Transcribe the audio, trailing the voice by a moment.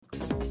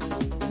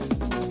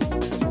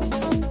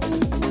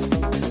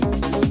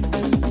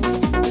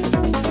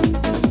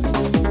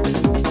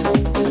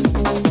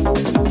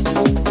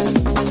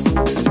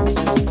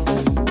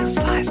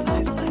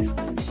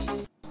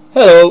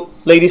Hello,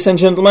 ladies and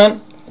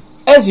gentlemen.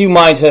 As you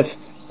might have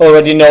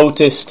already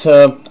noticed,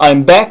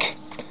 I'm back,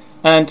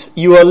 and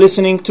you are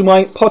listening to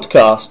my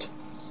podcast.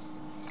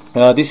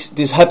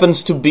 This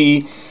happens to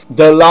be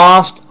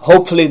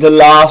hopefully the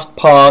last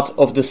part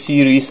of the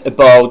series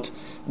about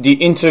the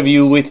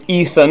interview with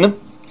Ethan.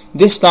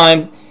 This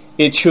time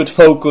it should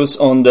focus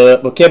on the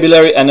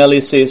vocabulary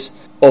analysis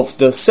of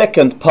the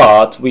second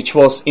part, which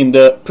was in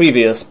the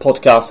previous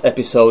podcast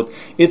episode.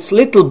 It's a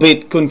little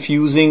bit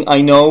confusing, I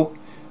know,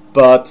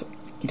 but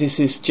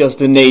this is just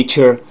the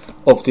nature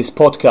of this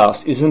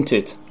podcast, isn't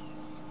it?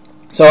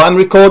 So I'm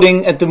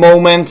recording at the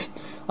moment.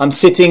 I'm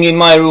sitting in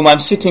my room. I'm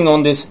sitting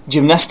on this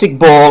gymnastic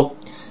ball.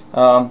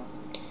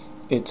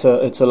 It's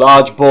a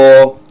large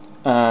ball,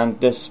 and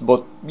this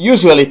what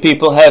usually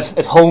people have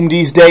at home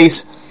these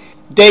days.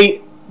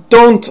 They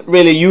don't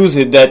really use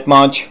it that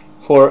much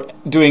for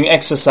doing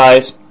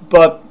exercise,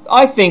 but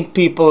I think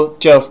people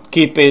just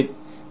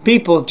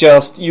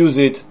use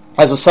it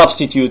as a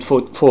substitute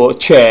for a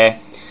chair.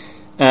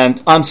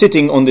 And I'm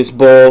sitting on this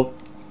ball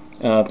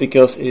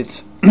because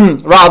it's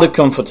rather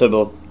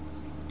comfortable.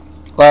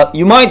 Well,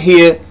 you might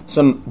hear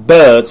some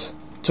birds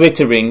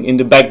twittering in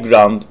the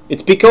background.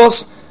 It's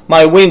because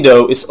my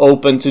window is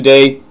open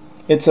today.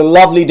 It's a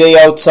lovely day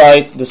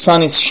outside. The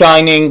sun is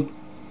shining.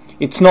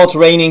 It's not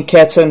raining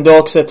cats and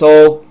dogs at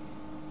all.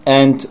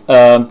 And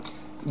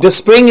the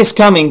spring is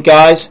coming,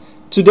 guys.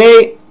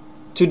 Today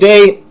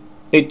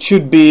it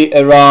should be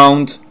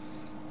around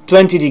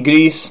 20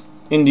 degrees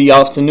in the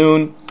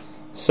afternoon.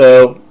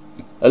 So,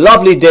 a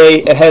lovely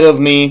day ahead of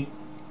me.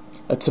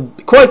 It's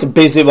quite a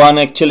busy one,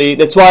 actually.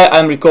 That's why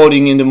I'm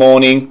recording in the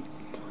morning,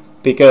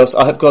 because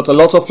I have got a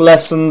lot of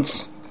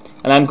lessons,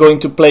 and I'm going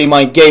to play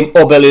my game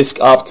Obelisk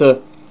after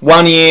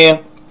 1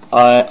 year.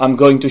 I'm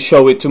going to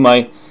show it to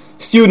my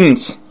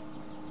students.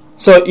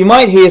 So, you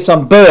might hear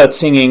some birds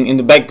singing in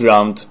the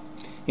background.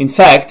 In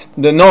fact,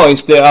 the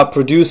noise they are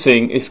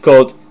producing is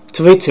called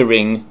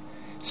twittering.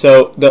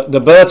 So,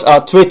 the birds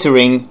are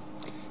twittering.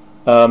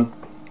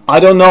 I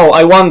don't know,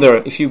 I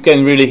wonder if you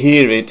can really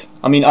hear it.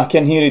 I mean, I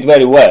can hear it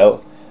very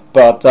well,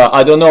 but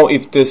I don't know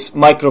if this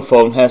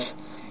microphone has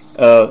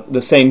the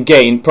same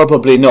gain.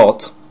 Probably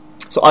not.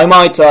 So I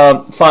might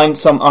find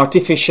some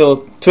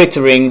artificial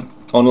twittering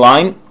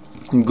online,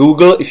 in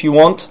Google if you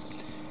want.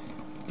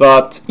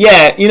 But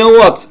yeah, you know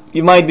what?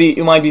 You might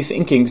be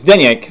thinking,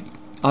 Zdeněk,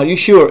 are you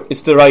sure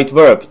it's the right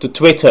verb to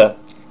twitter?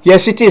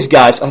 Yes, it is,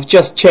 guys. I've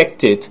just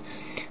checked it.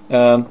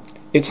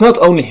 It's not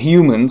only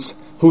humans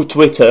who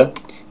twitter.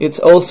 It's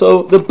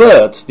also the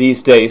birds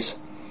these days.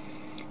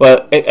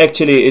 Well,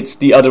 actually, it's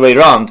the other way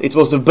around. It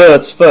was the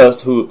birds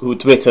first who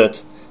twittered,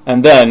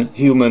 and then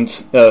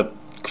humans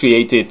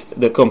created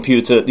the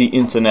computer, the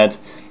internet,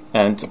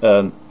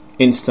 and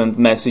instant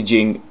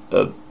messaging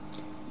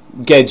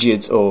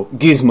gadgets or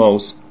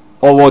gizmos,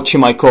 or what you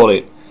might call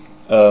it.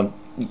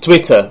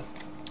 Twitter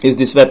is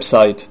this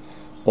website,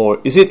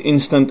 or is it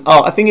instant?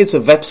 Oh, I think it's a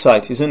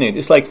website, isn't it?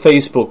 It's like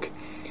Facebook,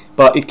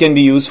 but it can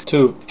be used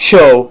to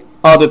show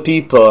other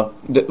people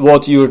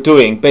what you're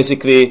doing.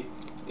 Basically,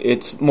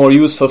 it's more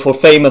useful for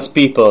famous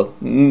people.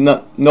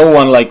 No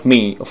one like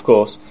me, of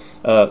course,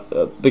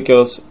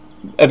 because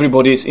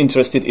everybody is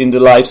interested in the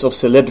lives of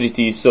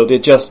celebrities, so they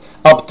just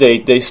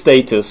update their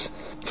status.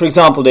 For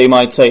example, they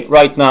might say,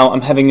 right now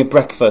I'm having a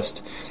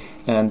breakfast,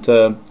 and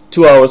 2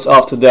 hours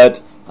after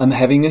that I'm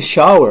having a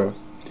shower.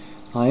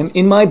 I am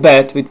in my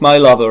bed with my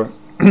lover.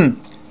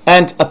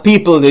 And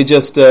people, they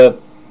just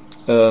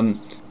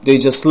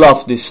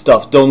love this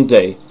stuff, don't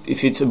they?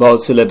 If it's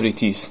about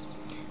celebrities.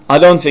 I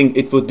don't think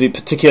it would be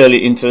particularly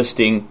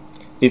interesting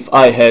if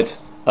I had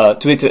a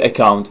Twitter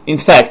account. In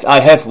fact, I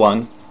have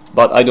one,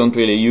 but I don't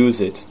really use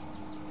it.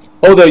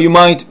 Although you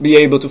might be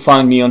able to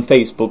find me on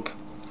Facebook.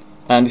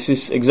 And this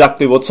is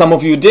exactly what some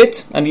of you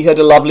did, and we had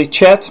a lovely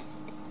chat.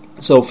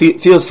 So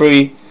feel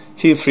free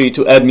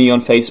to add me on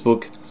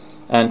Facebook,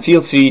 and feel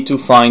free to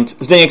find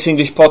Zdeněk's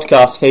English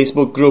Podcast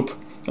Facebook group,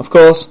 of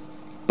course.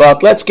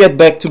 But let's get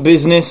back to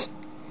business.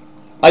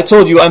 I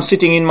told you I'm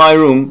sitting in my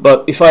room,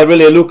 but if I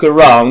really look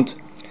around,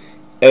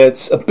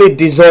 it's a bit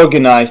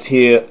disorganized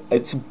here.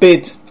 It's a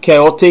bit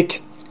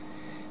chaotic.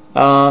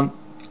 Actually,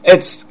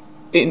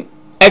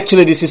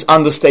 this is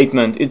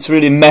understatement. It's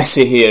really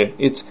messy here.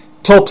 It's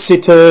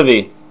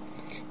topsy-turvy,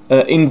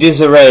 in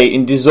disarray,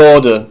 in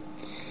disorder.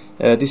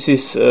 This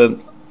is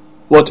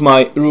what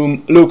my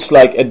room looks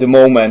like at the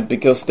moment,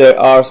 because there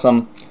are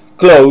some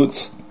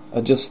clothes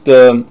just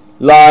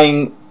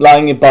lying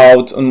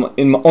about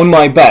on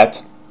my bed.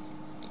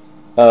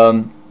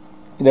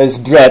 There's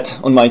bread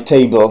on my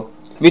table,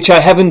 which I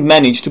haven't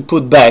managed to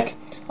put back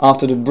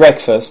after the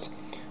breakfast,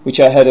 which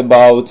I had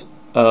about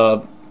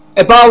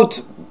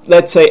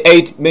let's say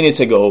 8 minutes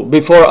ago,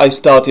 before I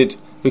started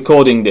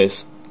recording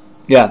this.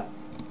 Yeah,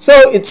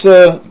 so it's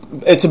a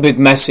bit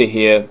messy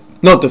here.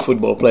 Not the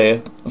football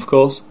player, of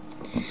course.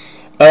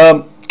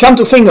 Come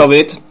to think of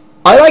it,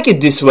 I like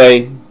it this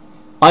way.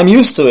 I'm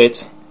used to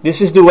it.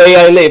 This is the way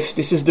I live.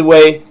 This is the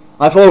way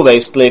I've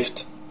always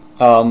lived.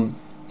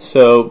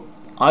 So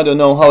I don't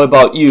know how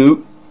about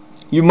you.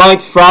 You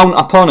might frown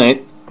upon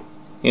it,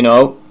 You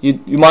know,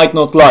 you might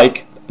not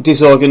like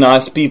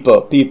disorganized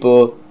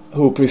people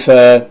who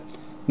prefer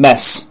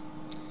mess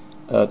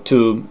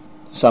to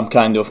some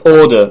kind of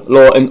order,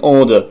 law and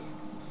order.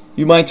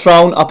 You might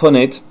frown upon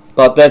it,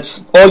 but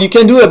that's all you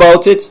can do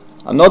about it.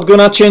 I'm not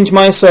gonna change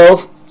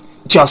myself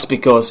just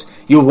because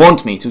you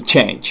want me to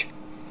change.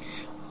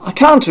 I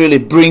can't really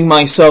bring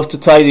myself to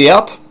tidy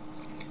up,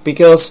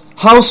 because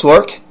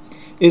housework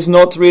is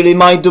not really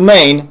my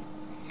domain.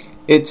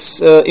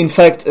 It's in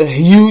fact a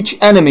huge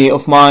enemy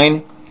of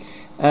mine,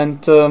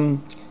 and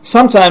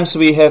sometimes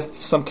we have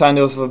some kind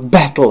of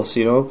battles,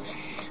 you know.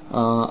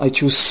 I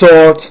choose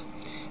sword,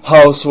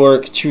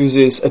 housework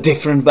chooses a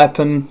different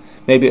weapon,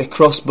 maybe a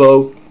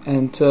crossbow,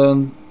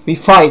 and we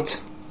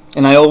fight,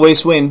 and I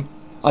always win.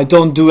 I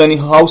don't do any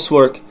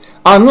housework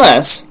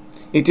unless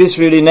it is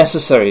really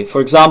necessary.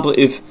 For example,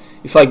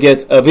 if I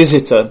get a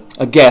visitor,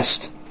 a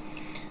guest,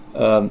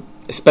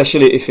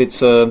 especially if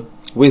it's a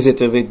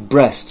visitor with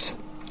breasts,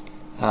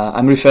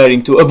 I'm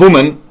referring to a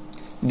woman,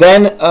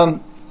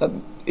 then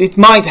it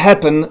might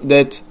happen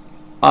that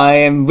I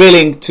am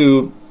willing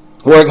to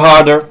work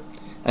harder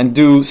and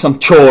do some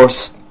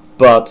chores,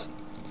 but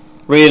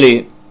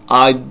really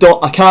I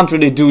can't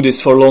really do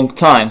this for a long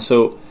time,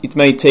 so it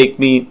may take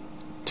me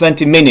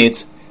 20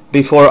 minutes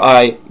before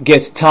I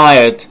get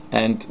tired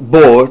and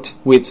bored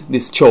with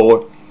this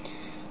chore,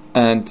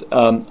 and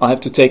I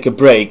have to take a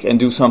break and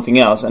do something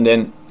else, and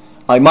then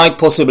I might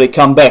possibly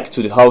come back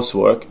to the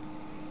housework.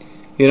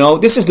 You know,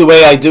 this is the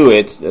way I do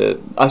it.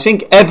 I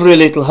think every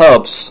little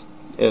helps.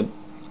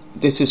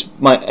 This is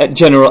my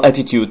general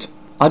attitude.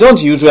 I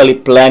don't usually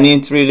plan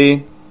it,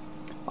 really.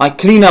 I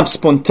clean up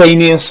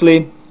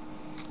spontaneously.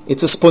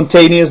 It's a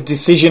spontaneous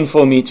decision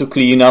for me to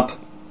clean up.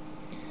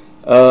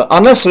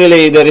 Unless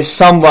really there is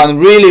someone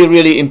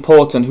really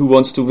important who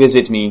wants to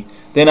visit me,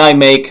 then I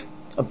make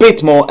a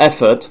bit more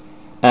effort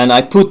and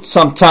I put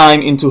some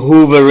time into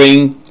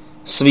hoovering,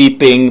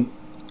 sweeping,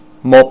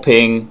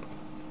 mopping,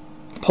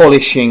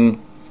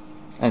 polishing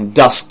and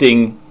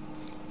dusting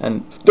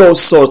and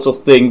those sorts of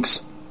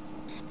things.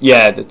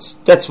 Yeah,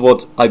 that's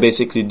what I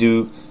basically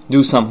do.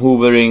 Do some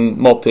hoovering,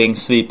 mopping,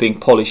 sweeping,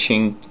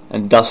 polishing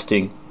and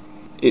dusting.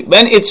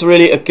 When it's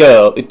really a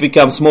girl, it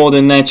becomes more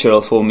than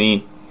natural for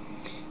me,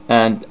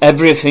 and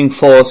everything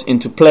falls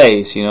into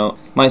place, you know.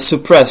 My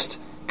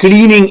suppressed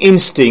cleaning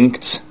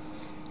instincts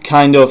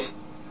kind of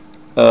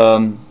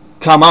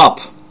come up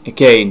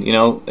again, you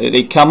know.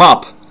 They come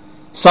up.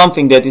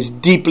 Something that is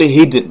deeply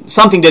hidden,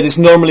 something that is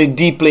normally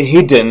deeply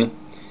hidden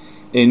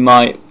in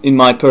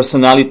my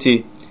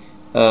personality,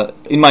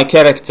 in my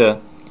character.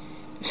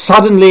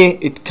 Suddenly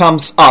it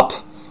comes up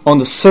on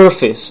the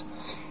surface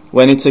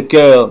when it's a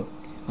girl.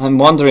 I'm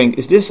wondering,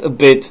 is this a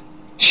bit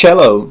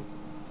shallow?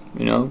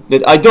 You know,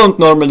 that I don't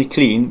normally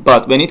clean,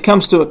 but when it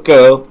comes to a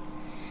girl,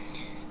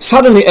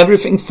 suddenly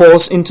everything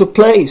falls into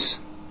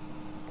place.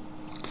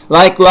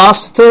 Like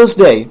last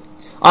Thursday,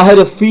 I had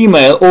a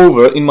female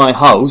over in my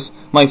house,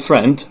 my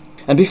friend,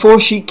 and before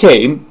she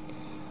came,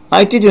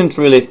 I didn't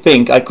really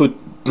think I could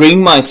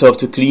bring myself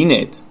to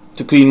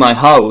clean my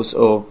house,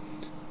 or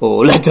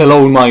let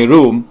alone my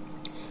room.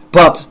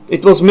 But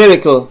it was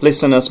miracle,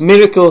 listeners,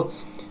 miracle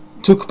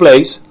took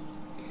place.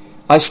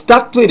 I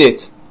stuck with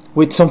it,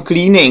 with some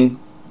cleaning.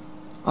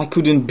 I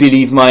couldn't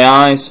believe my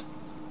eyes.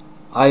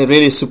 I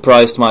really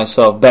surprised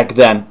myself back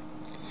then.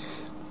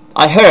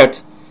 I heard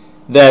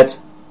that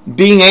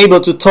being able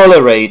to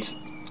tolerate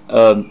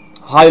a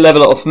high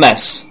level of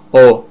mess,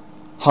 or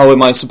how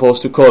am I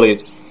supposed to call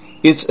it,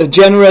 it's a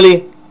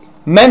generally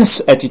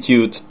men's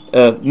attitude.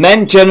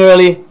 Men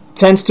generally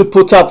tends to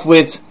put up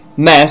with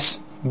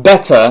mess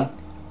better,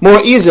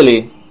 more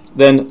easily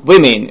than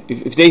women.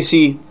 If they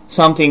see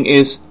something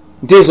is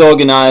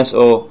disorganized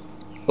or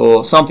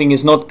something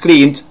is not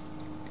cleaned,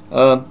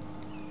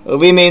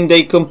 women,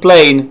 they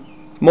complain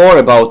more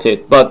about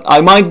it. But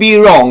I might be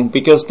wrong,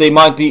 because there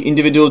might be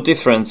individual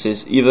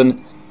differences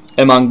even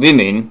among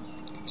women.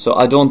 So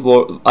I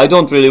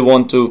don't really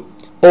want to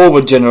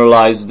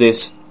overgeneralize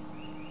this.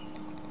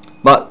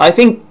 But I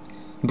think,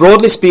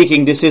 broadly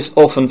speaking, this is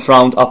often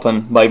frowned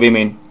upon by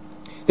women.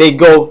 They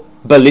go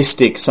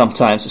ballistic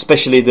sometimes,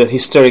 especially the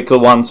hysterical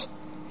ones.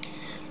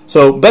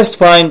 So best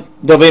find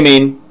the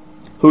women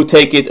who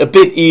take it a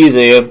bit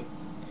easier.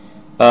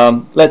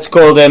 Let's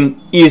call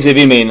them easy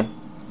women.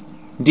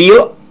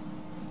 Deal?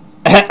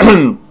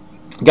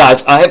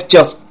 Guys, I have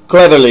just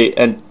cleverly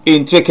and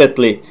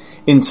intricately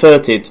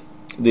inserted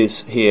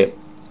this here.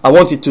 I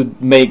wanted to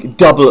make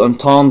double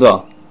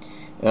entendre.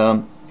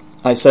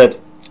 I said,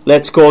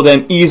 let's call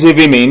them easy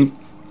women,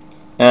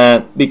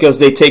 because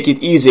they take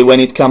it easy when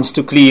it comes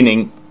to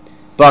cleaning.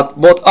 But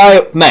what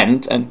I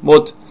meant, and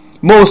what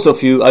most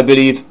of you, I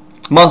believe,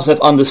 must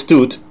have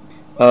understood,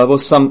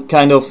 was some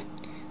kind of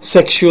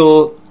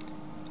sexual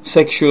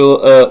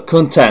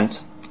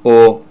content,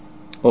 or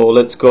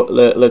let's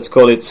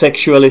call it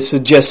sexually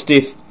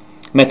suggestive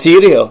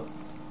material.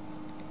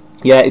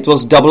 Yeah, it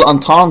was double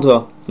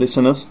entendre,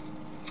 listeners,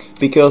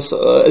 because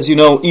as you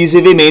know,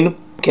 easy women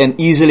can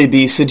easily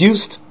be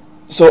seduced.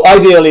 So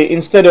ideally,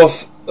 instead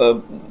of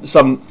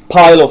some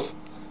pile of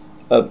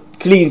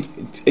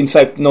cleaned, in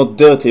fact not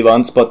dirty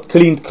ones, but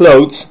cleaned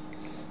clothes,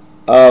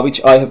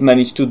 which I have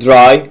managed to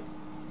dry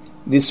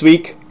this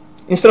week.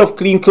 Instead of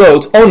clean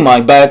clothes on my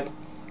bed,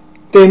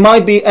 there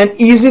might be an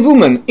easy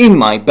woman in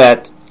my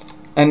bed.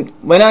 And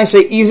when I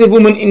say easy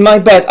woman in my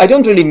bed, I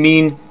don't really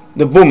mean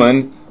the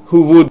woman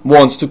who would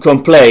want to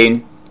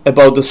complain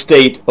about the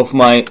state of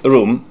my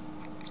room,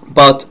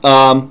 but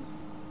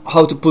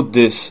how to put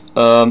this?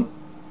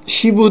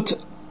 She would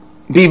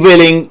be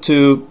willing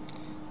to,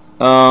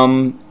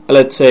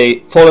 let's say,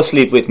 fall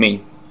asleep with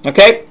me.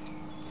 Okay?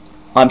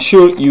 I'm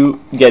sure you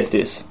get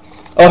this.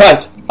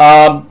 Alright,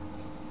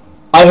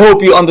 I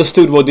hope you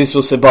understood what this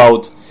was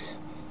about.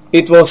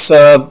 It was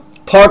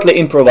partly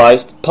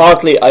improvised,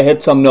 partly I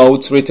had some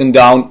notes written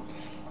down.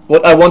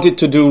 What I wanted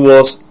to do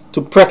was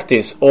to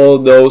practice all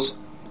those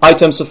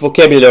items of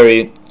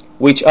vocabulary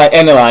which I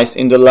analyzed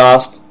in the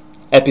last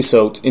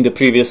episode, in the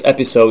previous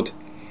episode.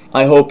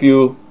 I hope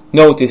you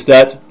noticed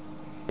that.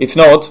 If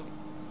not,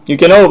 you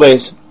can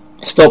always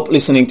stop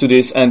listening to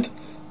this and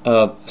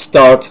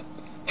start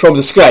from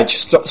the scratch,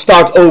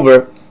 start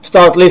over,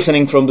 start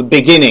listening from the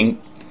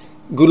beginning.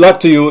 Good luck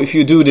to you if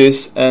you do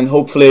this, and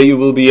hopefully you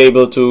will be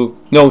able to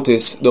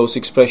notice those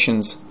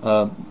expressions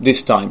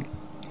this time.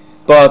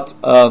 But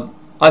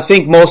I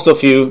think most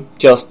of you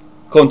just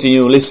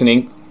continue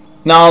listening.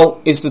 Now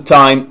is the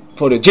time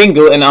for the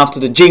jingle, and after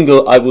the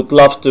jingle I would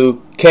love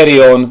to carry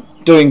on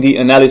doing the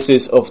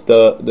analysis of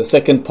the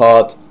second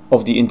part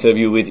of the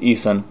interview with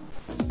Ethan.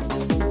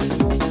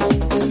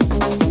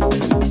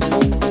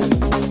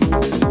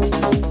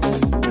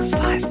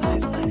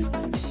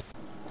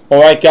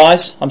 Alright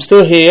guys, I'm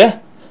still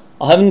here.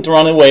 I haven't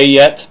run away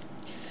yet.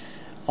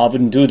 I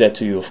wouldn't do that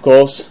to you, of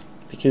course,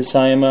 because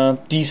I am a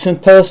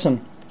decent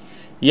person.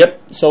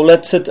 Yep, so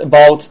let's set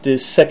about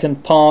this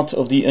second part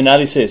of the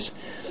analysis.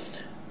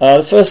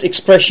 The first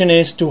expression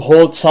is to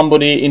hold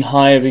somebody in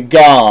high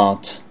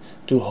regard.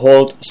 To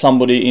hold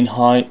somebody in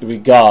high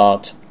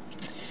regard.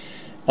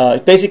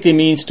 It basically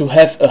means to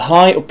have a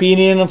high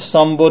opinion of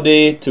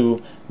somebody,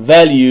 to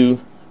value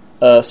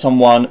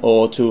someone,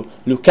 or to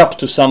look up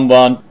to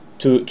someone,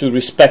 to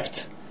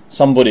respect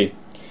somebody.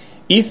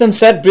 Ethan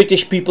said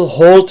British people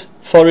hold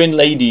foreign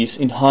ladies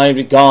in high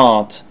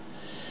regard.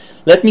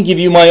 Let me give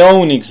you my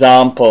own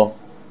example.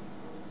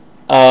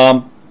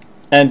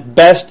 And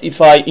best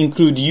if I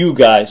include you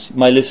guys,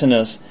 my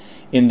listeners,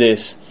 in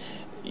this.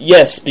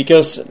 Yes,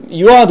 because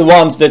you are the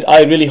ones that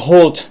I really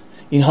hold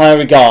in high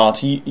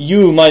regard.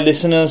 You, my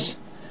listeners,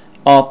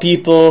 are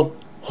people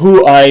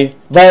who I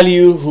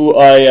value, who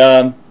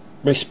I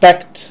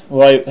respect,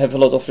 who I have a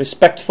lot of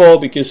respect for,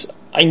 because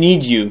I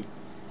need you.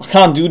 I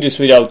can't do this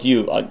without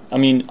you. I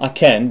mean, I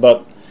can,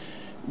 but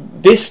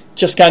this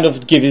just kind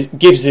of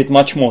gives it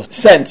much more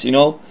sense, you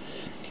know.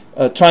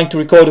 Trying to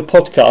record a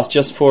podcast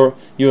just for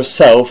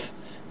yourself,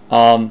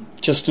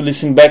 just to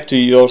listen back to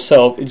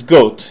yourself, it's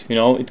good, you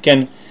know. It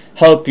can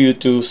help you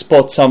to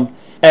spot some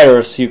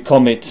errors you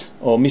commit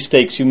or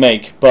mistakes you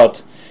make,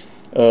 but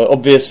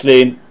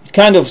obviously it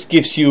kind of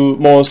gives you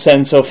more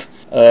sense of,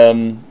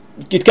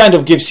 it kind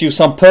of gives you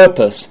some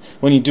purpose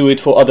when you do it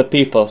for other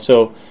people.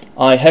 So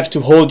I have to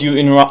hold you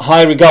in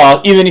high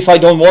regard, even if I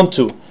don't want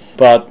to.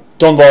 But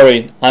don't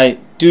worry, I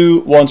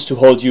do want to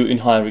hold you in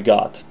high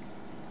regard.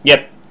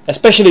 Yep,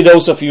 especially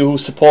those of you who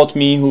support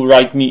me, who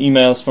write me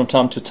emails from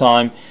time to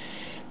time.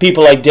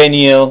 People like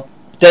Daniel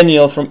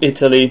from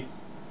Italy,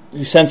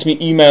 who sends me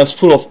emails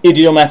full of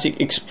idiomatic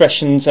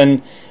expressions,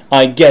 and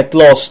I get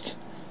lost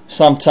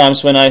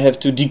sometimes when I have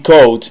to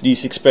decode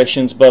these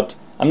expressions, but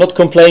I'm not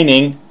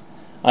complaining.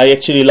 I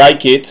actually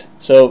like it,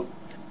 so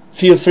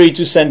feel free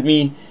to send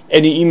me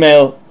any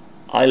email.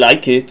 I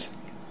like it.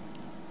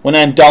 When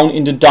I'm down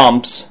in the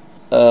dumps,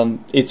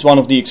 it's one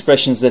of the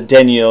expressions that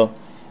Daniel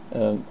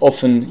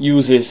often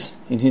uses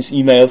in his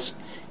emails.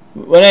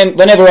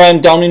 Whenever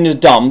I'm down in the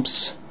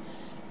dumps,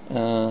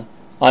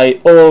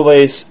 I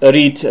always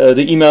read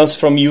the emails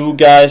from you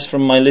guys,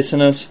 from my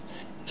listeners,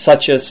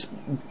 such as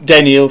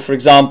Daniel, for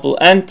example,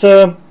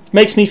 and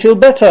makes me feel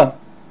better.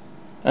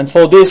 And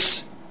for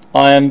this,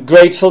 I am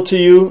grateful to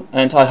you,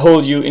 and I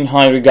hold you in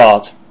high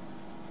regard.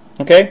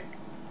 Okay?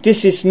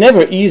 This is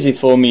never easy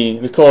for me,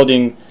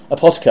 recording a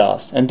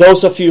podcast, and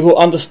those of you who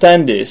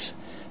understand this,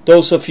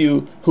 those of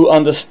you who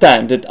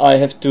understand that I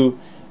have to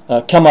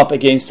come up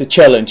against a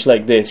challenge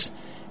like this,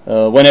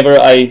 whenever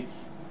I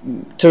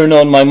turn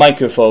on my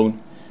microphone,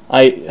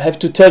 I have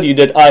to tell you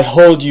that I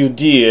hold you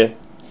dear.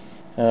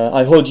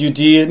 I hold you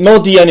dear,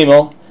 not the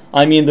animal,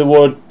 I mean the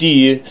word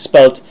dear,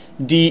 spelled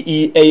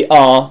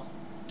D-E-A-R,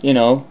 you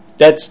know.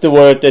 That's the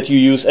word that you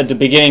use at the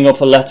beginning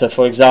of a letter,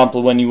 for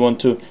example, when you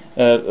want to,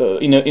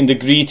 in the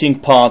greeting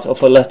part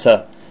of a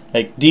letter,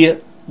 like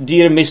dear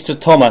Mr.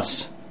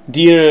 Thomas,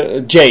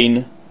 dear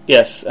Jane,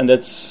 yes, and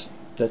that's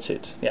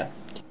it, yeah.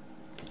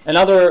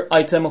 Another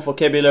item of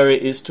vocabulary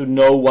is to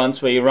know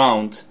one's way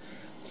around.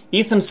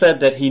 Ethan said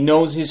that he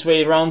knows his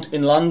way around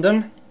in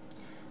London,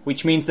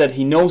 which means that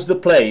he knows the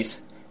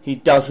place. He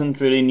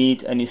doesn't really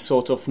need any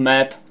sort of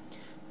map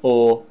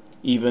or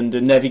even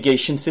the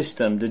navigation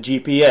system, the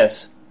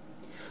GPS.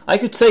 I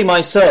could say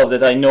myself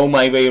that I know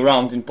my way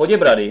around in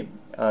Podjebrady.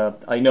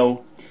 I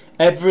know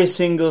every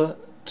single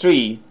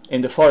tree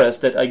in the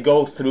forest that I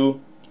go through.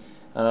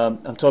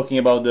 I'm talking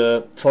about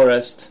the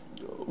forest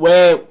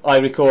where I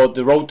record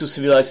the Road to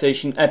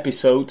Civilization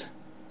episode,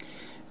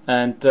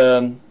 and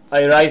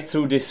I ride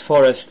through this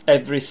forest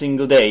every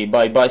single day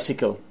by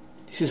bicycle.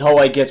 This is how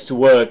I get to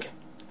work,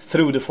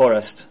 through the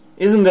forest.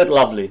 Isn't that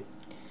lovely?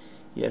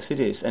 Yes, it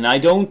is. And I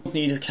don't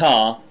need a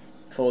car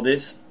for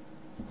this.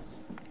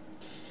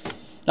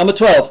 Number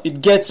 12.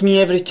 It gets me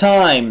every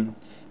time.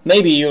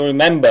 Maybe you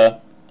remember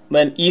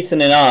when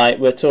Ethan and I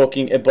were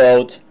talking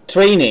about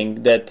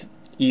training that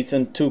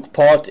Ethan took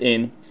part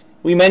in.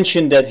 We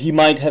mentioned that he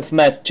might have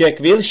met Jack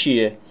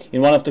Wilshere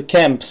in one of the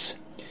camps.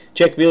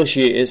 Jack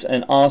Wilshere is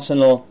an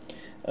Arsenal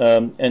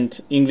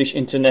and English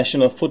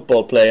international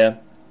football player.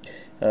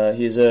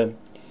 He's a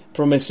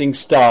promising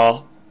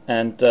star,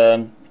 and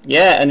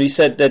and we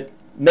said that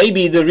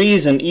maybe the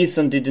reason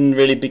Ethan didn't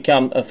really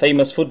become a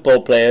famous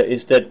football player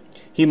is that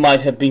he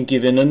might have been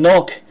given a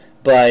knock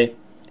by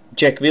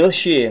Jack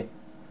Wilshere.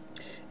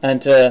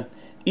 And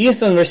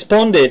Ethan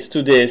responded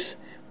to this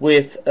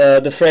with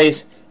the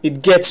phrase,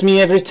 "It gets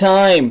me every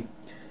time."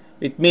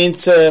 It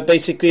means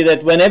basically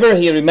that whenever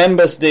he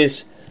remembers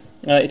this,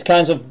 it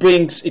kind of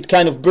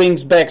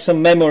brings back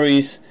some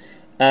memories,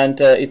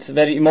 and it's a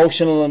very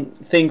emotional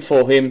thing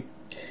for him.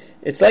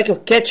 It's like a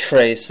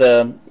catchphrase.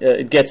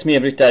 It gets me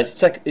every time.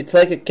 It's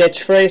like a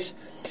catchphrase,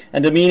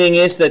 and the meaning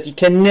is that you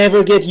can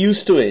never get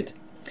used to it,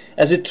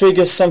 as it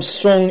triggers some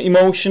strong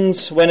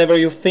emotions whenever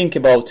you think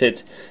about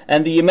it.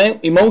 And the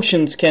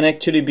emotions can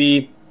actually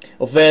be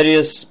of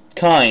various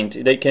kind.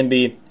 They can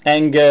be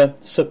anger,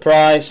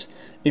 surprise,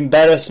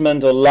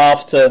 embarrassment, or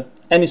laughter.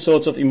 Any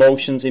sorts of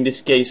emotions. In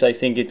this case, I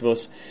think it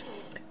was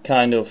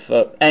kind of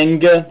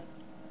anger,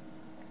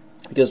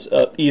 because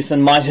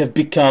Ethan might have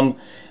become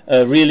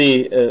a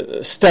really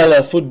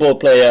stellar football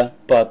player,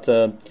 but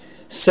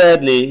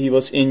sadly he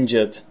was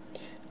injured,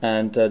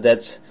 and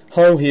that's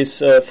how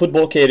his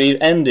football career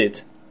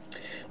ended.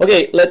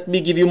 Okay, let me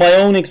give you my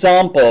own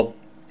example,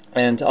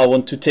 and I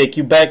want to take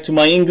you back to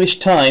my English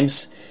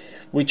times,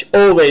 which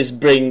always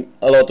bring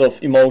a lot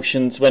of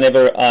emotions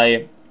whenever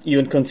I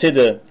even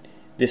consider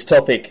this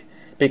topic,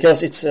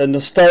 because it's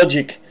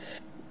nostalgic.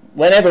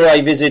 Whenever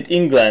I visit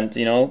England,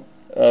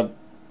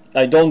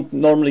 I don't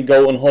normally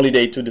go on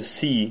holiday to the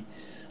sea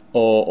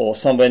or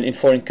somewhere in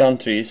foreign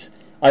countries.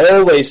 I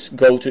always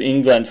go to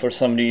England for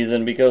some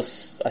reason,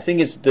 because I think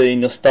it's the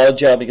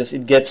nostalgia, because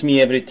it gets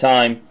me every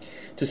time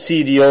to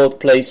see the old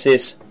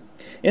places.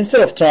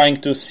 Instead of trying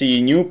to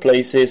see new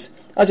places,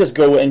 I just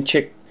go and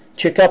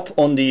check up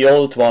on the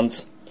old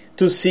ones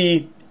to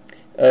see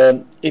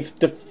if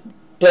the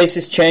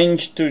places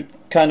change, to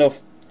kind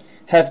of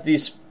have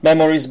these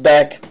memories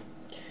back.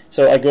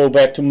 So I go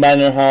back to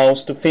Manor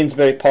House, to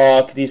Finsbury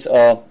Park. These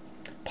are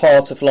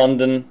parts of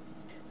London.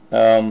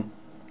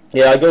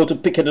 I go to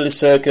Piccadilly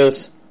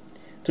Circus,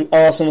 to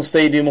Arsenal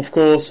Stadium, of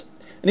course,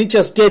 and it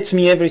just gets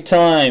me every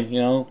time,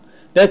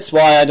 That's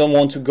why I don't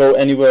want to go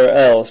anywhere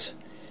else.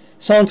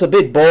 Sounds a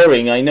bit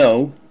boring, I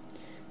know,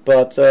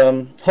 but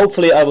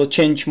hopefully I will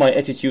change my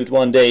attitude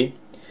one day.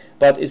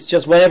 But it's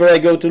just whenever I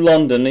go to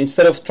London,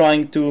 instead of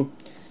trying to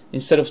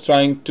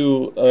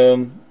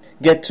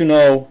get to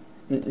know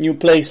new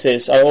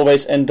places, I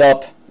always end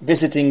up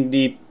visiting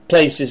the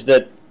places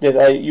that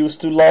I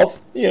used to love.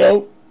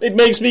 It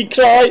makes me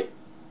cry.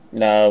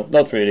 No,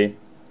 not really.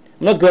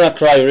 I'm not gonna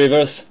cry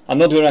rivers. I'm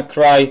not gonna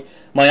cry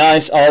my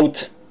eyes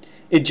out.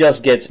 It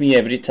just gets me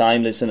every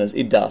time, listeners.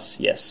 It does,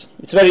 yes.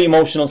 It's a very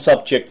emotional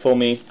subject for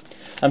me.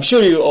 I'm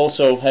sure you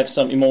also have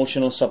some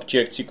emotional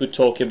subjects you could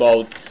talk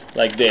about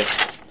like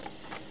this.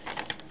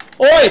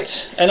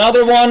 Alright,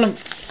 another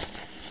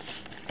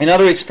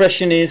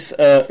expression is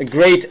a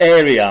great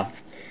area.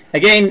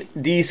 Again,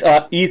 these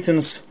are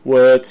Ethan's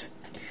words.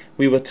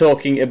 We were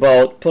talking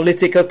about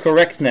political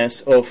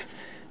correctness of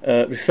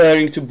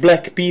referring to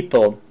black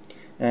people,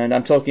 and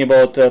I'm talking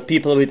about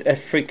people with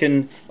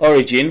African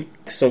origin.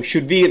 So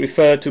should we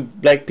refer to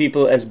black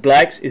people as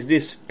blacks? Is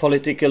this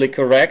politically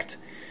correct?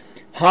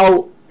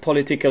 How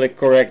politically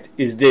correct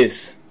is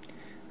this?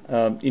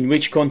 In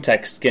which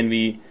context can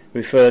we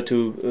refer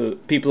to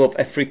people of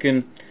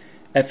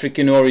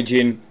African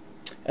origin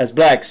as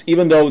blacks,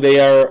 even though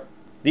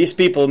these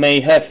people may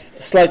have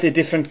slightly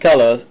different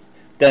colors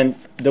than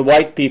the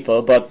white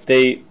people, but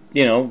they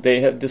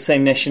have the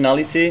same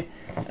nationality,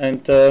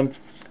 and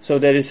so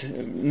there is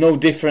no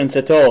difference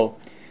at all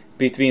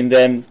between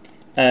them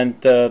and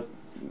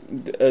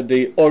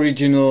the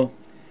original,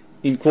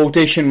 in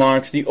quotation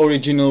marks, the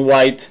original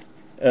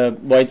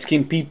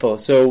white-skinned people.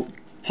 So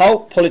how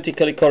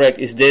politically correct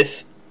is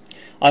this?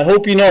 I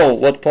hope you know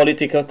what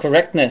political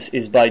correctness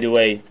is, by the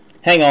way.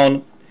 Hang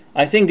on,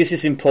 I think this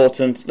is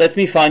important. Let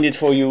me find it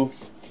for you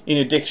in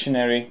a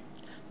dictionary.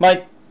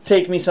 Might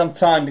take me some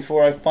time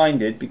before I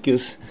find it,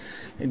 because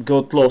it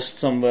got lost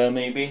somewhere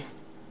maybe.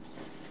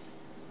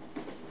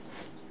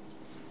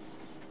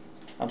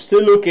 I'm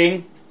still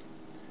looking.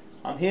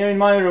 I'm here in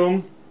my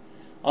room.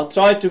 I'll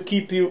try to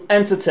keep you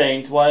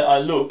entertained while I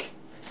look,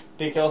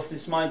 because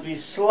this might be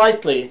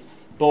slightly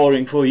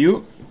boring for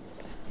you,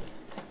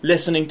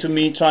 listening to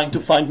me trying to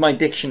find my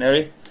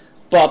dictionary,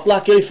 but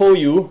luckily for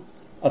you,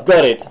 I've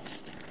got it.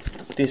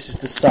 This is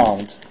the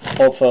sound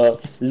of a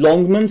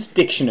Longman's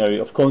Dictionary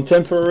of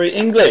Contemporary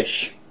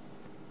English.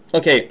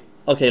 Okay,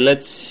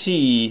 let's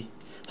see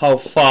how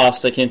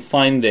fast I can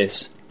find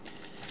this.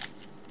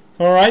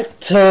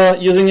 Alright,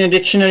 using a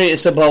dictionary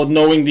is about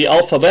knowing the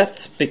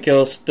alphabet,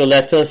 because the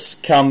letters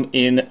come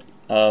in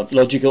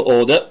logical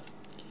order.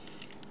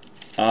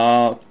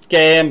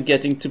 Okay, I'm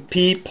getting to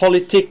P.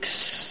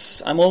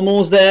 Politics. I'm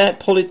almost there.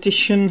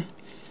 Politician.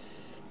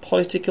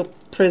 Political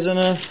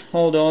prisoner.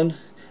 Hold on.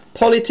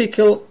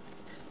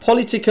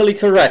 Politically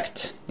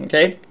correct.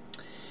 Okay.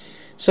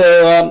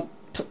 So,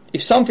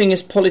 if something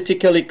is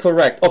politically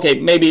correct...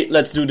 Okay, maybe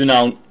let's do the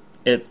noun.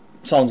 It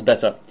sounds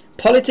better.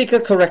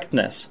 Political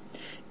correctness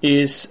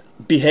is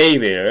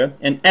behavior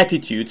and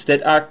attitudes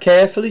that are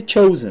carefully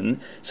chosen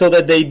so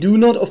that they do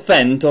not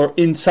offend or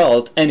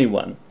insult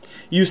anyone.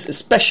 Used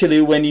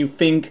especially when you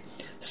think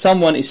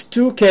someone is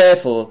too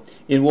careful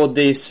in what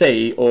they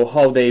say or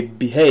how they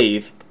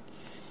behave.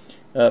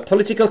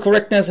 Political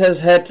correctness has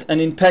had an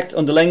impact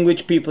on the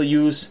language people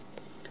use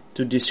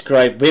to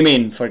describe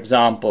women, for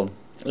example.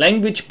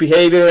 Language,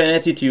 behavior and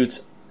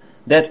attitudes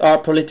that are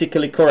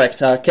politically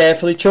correct are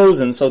carefully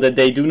chosen so that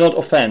they do not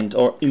offend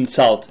or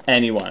insult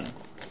anyone.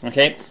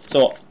 Okay,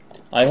 so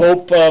I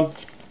hope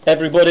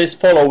everybody's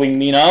following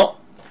me now.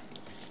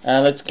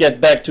 And let's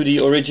get back to the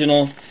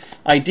original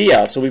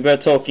idea. So we were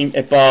talking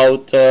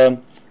about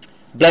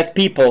black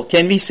people.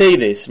 Can we say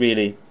this,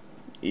 really?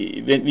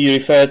 When we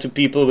refer to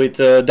people with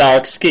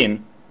dark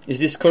skin. Is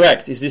this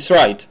correct? Is this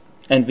right?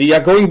 And we are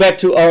going back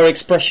to our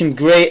expression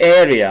grey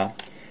area,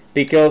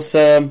 because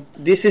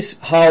this is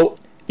how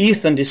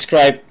Ethan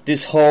described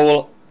this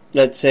whole,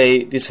 let's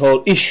say, this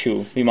whole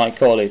issue, we might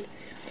call it.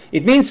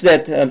 It means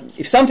that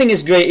if something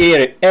is grey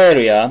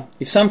area,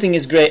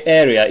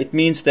 it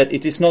means that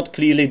it is not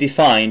clearly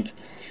defined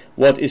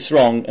what is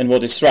wrong and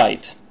what is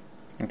right.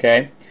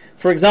 Okay.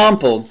 For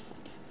example,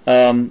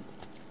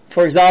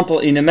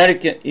 in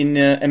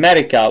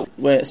America,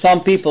 where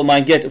some people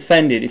might get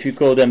offended if you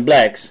call them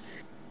blacks.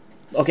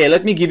 Okay,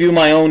 let me give you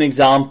my own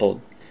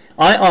example.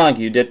 I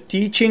argue that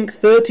teaching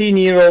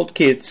 13-year-old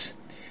kids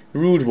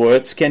rude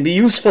words can be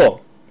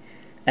useful.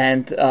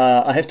 And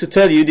I have to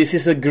tell you, this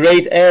is a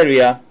great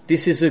area.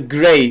 This is a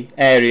grey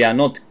area,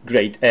 not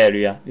great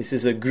area. This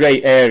is a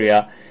grey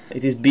area.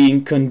 It is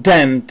being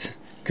condemned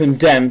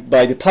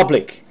by the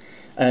public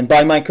and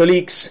by my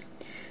colleagues.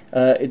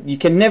 You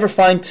can never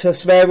find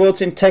swear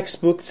words in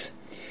textbooks,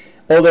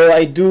 although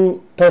I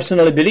do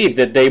personally believe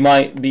that they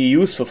might be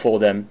useful for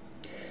them.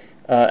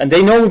 And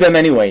they know them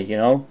anyway, you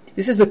know.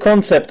 This is the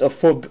concept of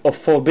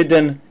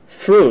forbidden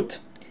fruit.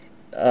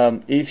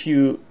 If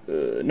you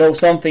know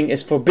something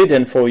is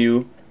forbidden for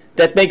you,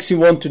 that makes you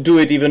want to do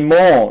it even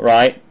more,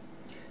 right?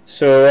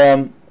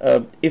 So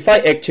if I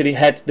actually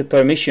had the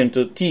permission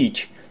to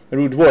teach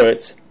rude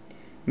words,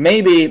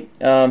 maybe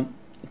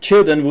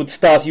children would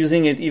start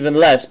using it even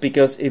less,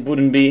 because it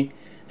wouldn't be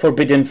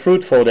forbidden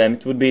fruit for them.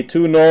 It would be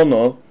too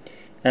normal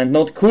and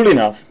not cool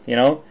enough, you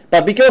know.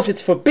 But because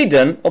it's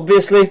forbidden,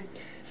 obviously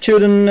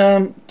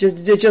children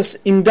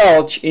just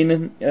indulge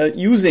in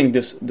using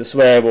the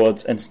swear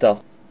words and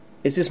stuff.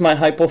 This is my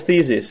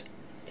hypothesis.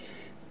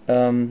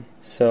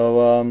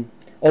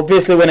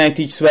 Obviously when I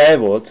teach swear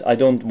words, I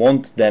don't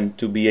want them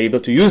to be able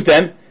to use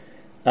them.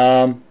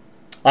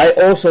 I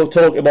also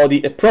talk about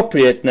the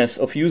appropriateness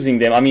of using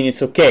them. I mean,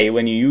 it's okay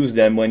when you use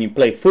them when you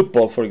play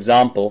football, for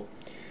example,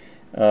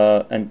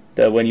 and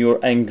when you're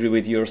angry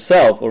with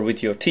yourself or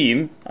with your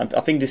team.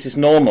 I think this is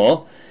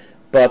normal,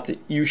 but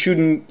you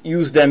shouldn't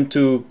use them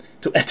to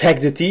attack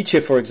the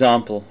teacher, for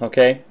example,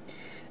 okay?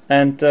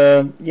 And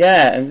and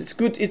it's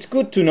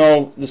good to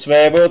know the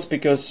swear words,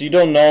 because you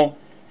don't know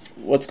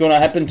what's going to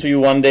happen to you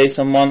one day.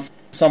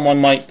 Someone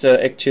might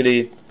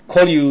actually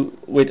call you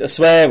with a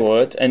swear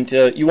word, and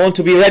you want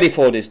to be ready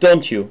for this,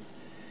 don't you?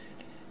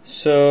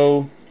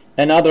 So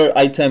another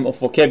item of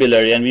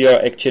vocabulary, and we are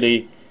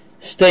actually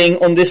staying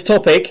on this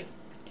topic,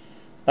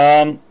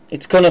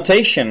 it's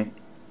connotation.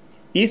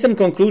 Ethan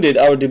concluded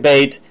our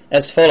debate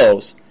as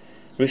follows: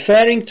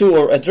 referring to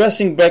or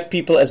addressing black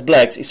people as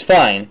blacks is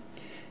fine.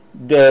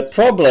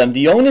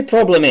 The only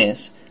problem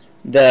is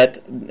that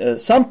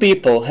some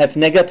people have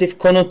negative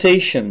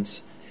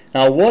connotations.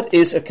 Now, what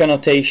is a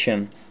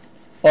connotation?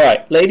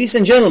 Alright, ladies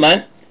and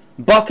gentlemen,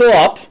 buckle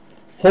up,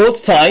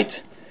 hold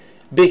tight,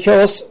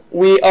 because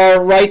we are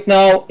right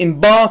now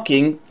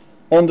embarking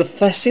on the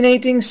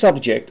fascinating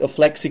subject of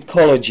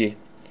lexicology.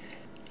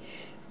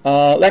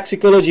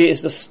 Lexicology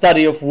is the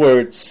study of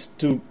words.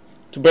 To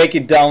break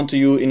it down to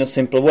you in a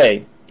simple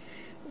way,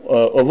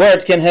 a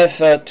word can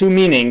have two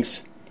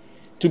meanings,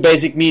 two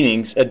basic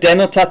meanings. A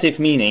denotative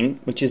meaning,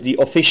 which is the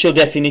official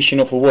definition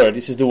of a word.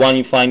 This is the one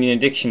you find in a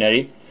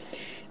dictionary,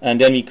 and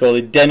then we call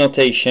it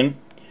denotation.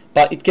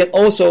 But it can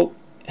also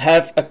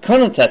have a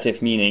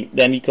connotative meaning,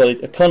 then we call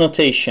it a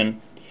connotation.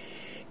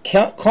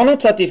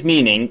 Connotative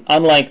meaning,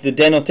 unlike the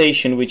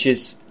denotation, which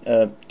is,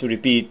 to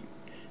repeat,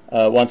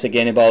 once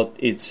again about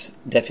its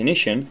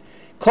definition.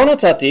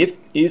 Connotative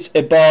is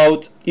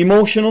about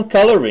emotional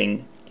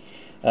coloring.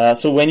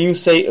 So when you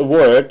say a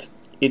word,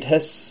 it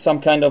has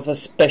some kind of a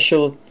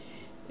special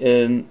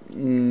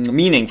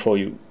meaning for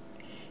you.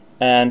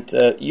 And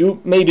you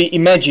maybe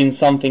imagine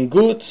something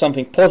good,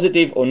 something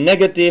positive or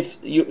negative.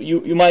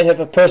 You might have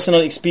a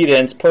personal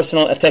experience,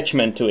 personal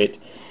attachment to it.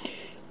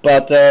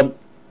 But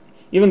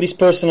even these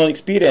personal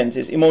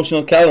experiences,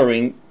 emotional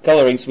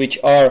colorings, which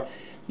are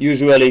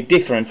usually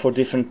different for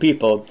different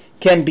people,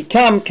 can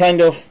become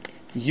kind of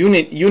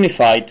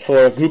unified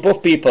for a group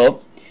of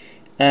people.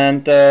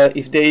 And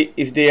if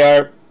they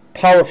are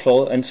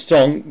powerful and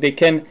strong, they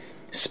can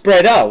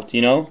spread out.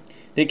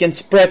 They can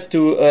spread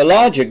to a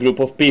larger group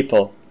of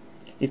people.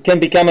 It can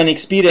become an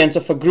experience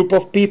of a group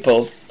of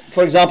people.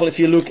 For example, if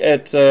you look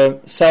at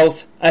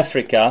South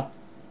Africa,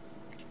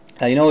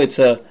 it's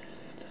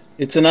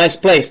a nice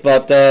place,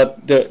 but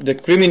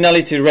the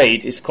criminality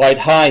rate is quite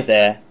high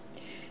there,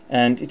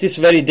 and it is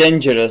very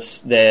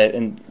dangerous there,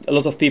 and a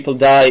lot of people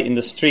die in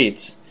the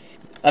streets.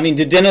 I mean,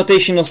 the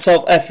denotation of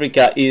South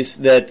Africa is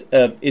that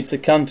it's a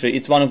country.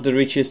 It's one of the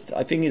richest.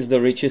 I think it's the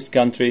richest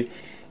country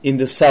in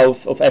the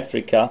south of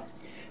Africa.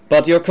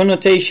 But your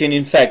connotation,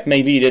 in fact,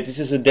 may be that this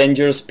is a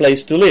dangerous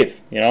place to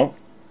live,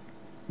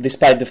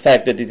 despite the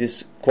fact that it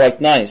is quite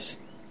nice.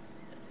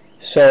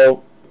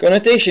 So,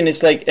 connotation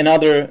is like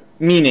another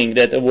meaning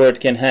that a word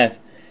can have.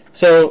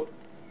 So,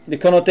 the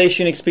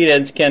connotation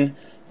experience can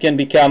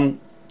become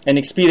an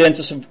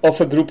experience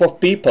of a group of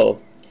people,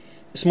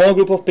 a small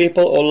group of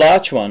people or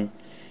large one.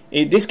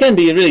 This can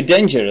be really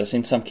dangerous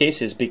in some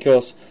cases,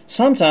 because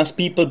sometimes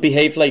people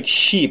behave like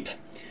sheep.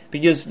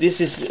 Because this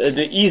is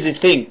the easy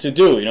thing to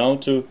do,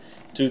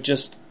 to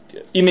just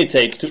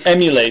imitate, to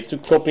emulate, to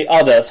copy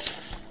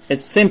others.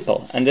 It's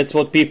simple, and that's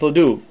what people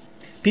do.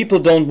 People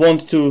don't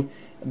want to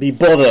be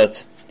bothered.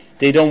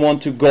 They don't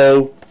want to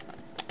go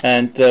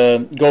and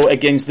go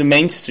against the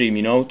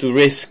mainstream, to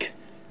risk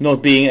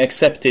not being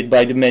accepted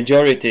by the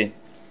majority.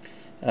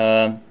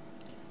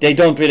 They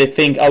don't really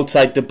think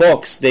outside the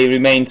box. They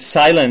remain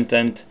silent,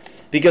 and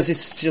because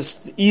it's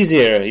just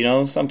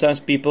easier, Sometimes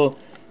people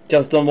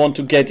just don't want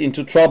to get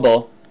into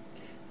trouble,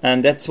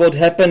 and that's what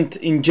happened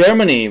in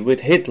Germany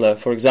with Hitler,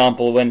 for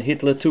example, when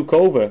Hitler took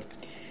over.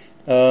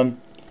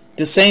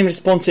 The same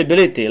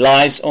responsibility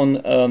lies on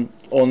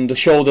the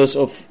shoulders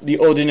of the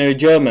ordinary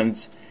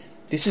Germans.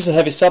 This is a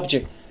heavy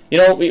subject.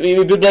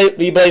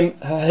 We blame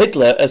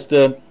Hitler as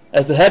the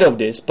head of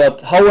this,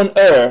 but how on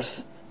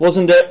earth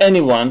wasn't there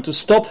anyone to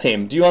stop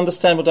him? Do you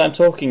understand what I'm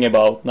talking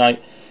about?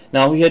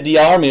 Now we had the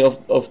army of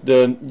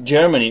the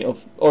Germany,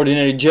 of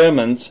ordinary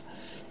Germans.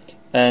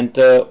 And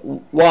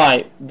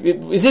why?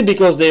 Is it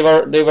because they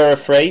were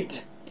afraid,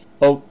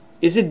 or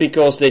is it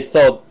because they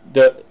thought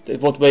that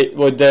what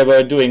they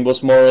were doing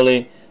was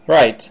morally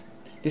right?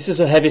 This is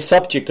a heavy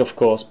subject, of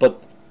course,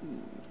 but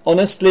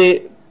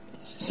honestly,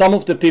 some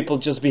of the people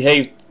just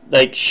behaved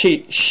like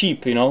sheep.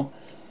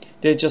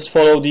 They just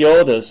follow the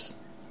orders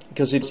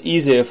because it's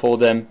easier for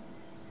them.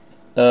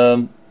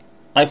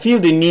 I feel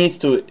the need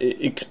to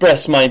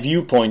express my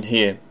viewpoint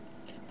here.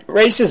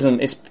 Racism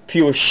is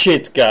pure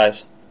shit,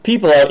 guys.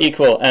 People are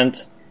equal, and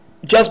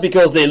just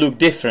because they look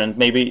different,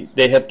 maybe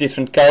they have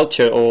different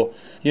culture, or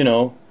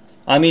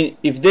I mean,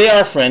 if they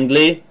are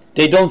friendly,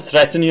 they don't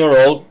threaten your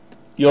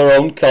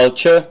own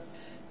culture.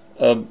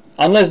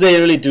 Unless they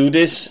really do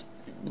this,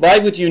 why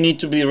would you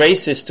need to be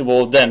racist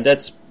toward them?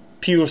 That's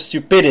pure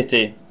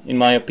stupidity, in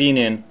my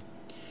opinion.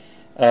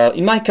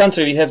 In my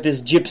country, we have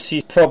this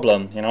gypsy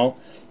problem.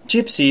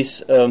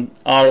 Gypsies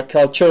are a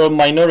cultural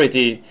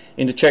minority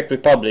in the Czech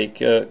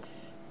Republic.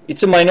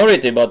 It's a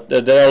minority, but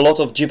there are a lot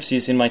of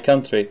gypsies in my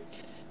country.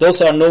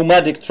 Those are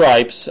nomadic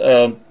tribes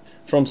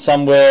from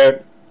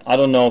somewhere,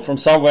 from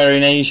somewhere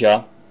in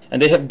Asia,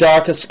 and they have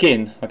darker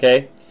skin,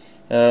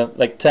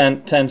 like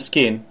tan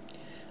skin.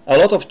 A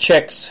lot of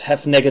Czechs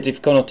have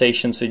negative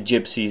connotations with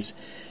gypsies.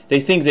 They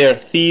think they are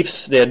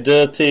thieves, they are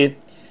dirty,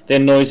 they are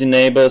noisy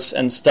neighbors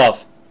and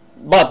stuff.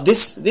 But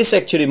this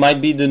actually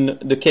might be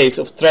the case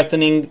of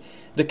threatening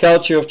the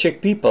culture of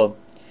Czech people.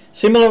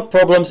 Similar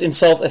problems in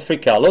South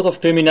Africa, a lot of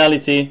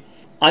criminality.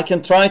 I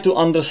can try to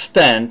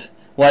understand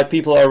why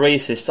people are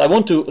racist. I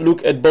want to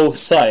look at both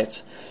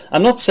sides.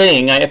 I'm not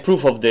saying I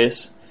approve of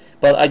this,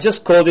 but I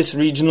just call this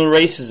regional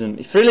racism.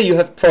 If really you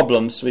have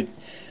problems with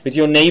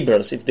your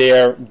neighbors, if they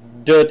are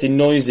dirty,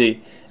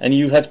 noisy, and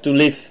you have to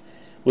live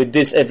with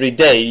this every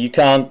day, you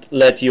can't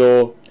let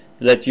your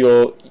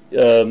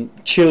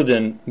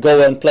children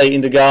go and play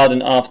in the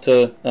garden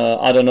after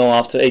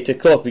after 8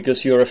 o'clock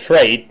because you're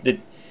afraid that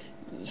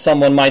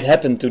someone might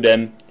happen to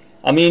them.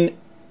 I mean,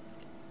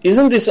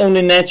 isn't this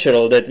only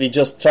natural that we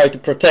just try to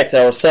protect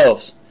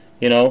ourselves?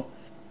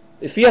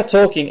 If we are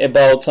talking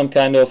about some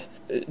kind of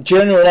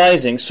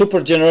generalizing, super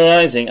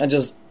generalizing, I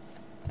just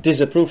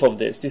disapprove of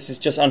this. This is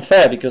just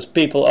unfair, because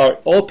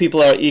all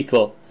people are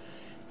equal.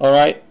 All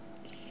right,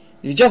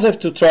 you just have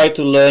to try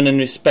to learn and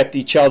respect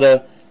each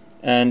other,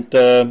 and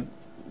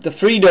the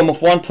freedom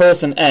of one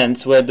person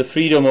ends where the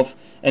freedom of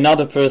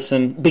another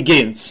person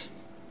begins.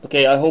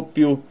 Okay, I hope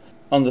you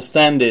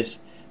understand this.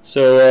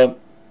 So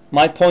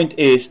my point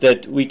is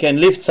that we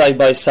can live side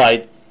by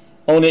side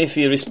only if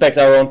we respect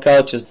our own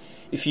cultures.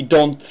 If you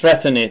don't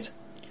threaten it,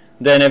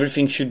 then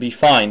everything should be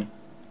fine.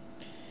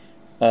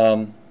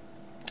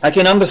 I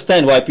can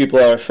understand why people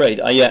are afraid.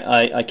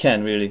 I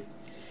can really.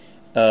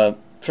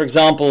 For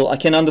example, I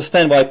can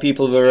understand why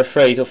people were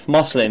afraid of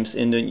Muslims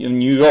in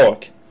New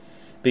York,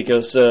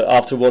 because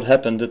after what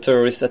happened, the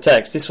terrorist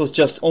attacks, this was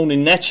just only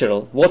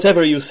natural.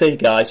 Whatever you say,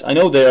 guys, I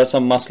know there are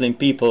some Muslim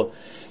people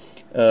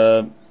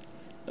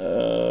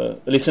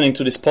listening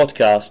to this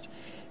podcast,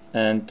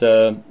 and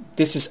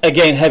this is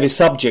again heavy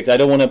subject. I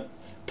don't want to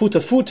put a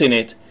foot in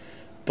it,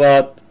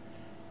 but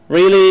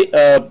really,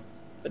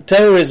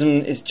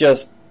 terrorism is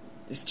just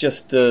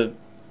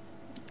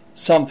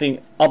something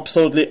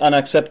absolutely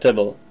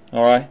unacceptable.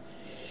 All right,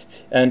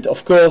 and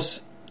of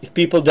course, if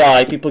people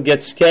die, people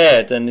get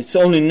scared, and it's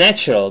only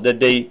natural that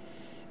they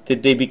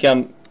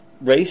become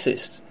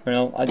racist. You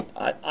know,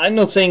 I'm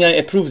not saying I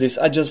approve this.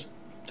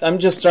 I'm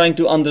just trying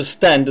to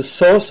understand the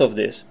source of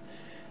this.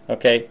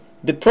 Okay,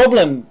 the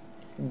problem,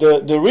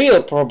 the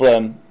real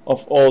problem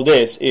of all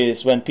this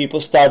is when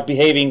people start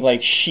behaving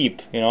like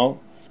sheep. You know,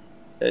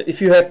 if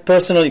you have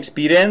personal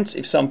experience,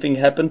 if something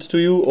happened to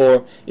you,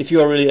 or if you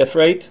are really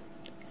afraid,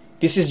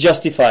 this is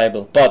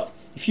justifiable. But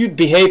if you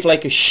behave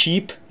like a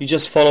sheep, you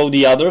just follow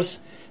the others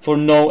for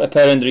no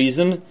apparent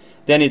reason,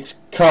 then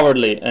it's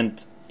cowardly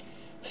and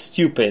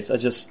stupid. I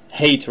just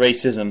hate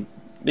racism,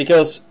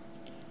 because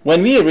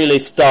when we really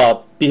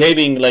start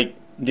behaving like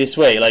this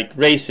way, like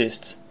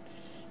racists,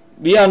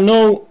 we are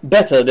no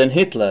better than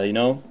Hitler, you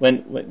know,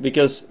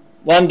 because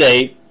one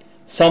day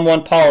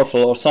someone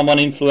powerful or someone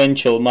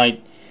influential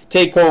might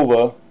take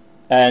over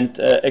and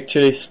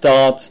actually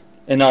start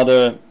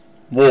another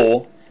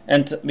war,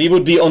 and we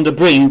would be on the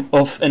brink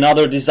of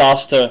another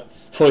disaster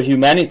for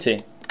humanity.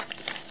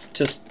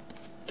 Just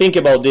think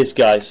about this,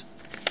 guys.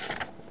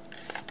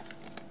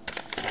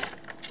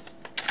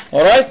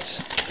 Alright,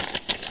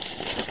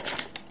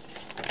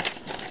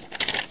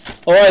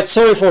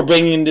 sorry for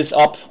bringing this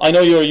up. I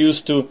know you're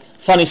used to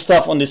funny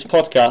stuff on this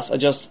podcast. I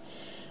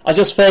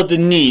just felt the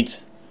need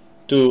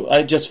to,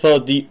 I just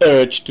felt the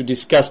urge to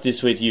discuss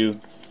this with you.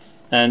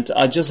 And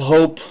I just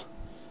hope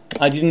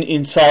I didn't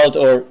insult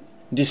or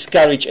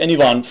discourage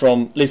anyone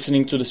from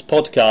listening to this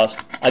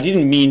podcast. I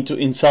didn't mean to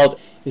insult.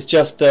 It's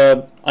just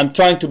I'm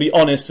trying to be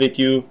honest with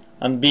you.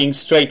 I'm being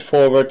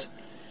straightforward,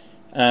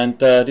 and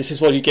this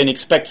is what you can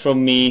expect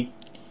from me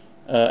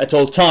at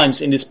all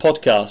times in this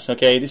podcast.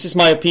 Okay, this is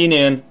my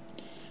opinion.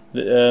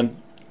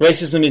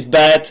 Racism is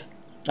bad.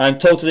 I'm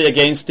totally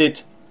against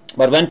it.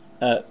 But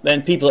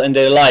when people and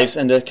their lives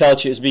and their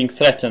culture is being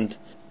threatened,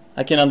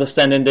 I can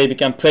understand, and they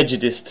become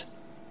prejudiced.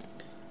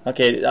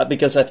 Okay,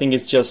 because I think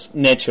it's just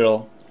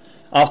natural.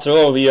 After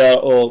all, we are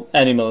all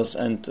animals,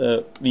 and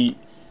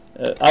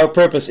our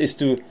purpose is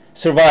to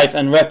survive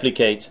and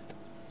replicate.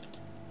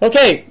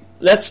 Okay,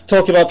 let's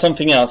talk about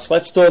something else.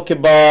 Let's talk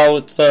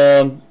about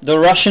the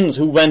Russians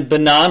who went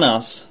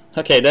bananas.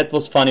 Okay, that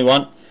was a funny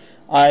one.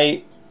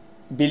 I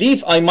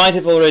believe I might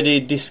have already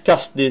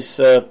discussed this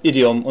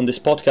idiom on this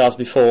podcast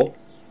before.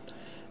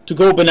 To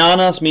go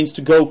bananas means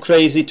to go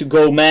crazy, to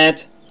go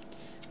mad.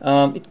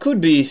 It could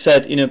be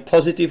said in a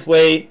positive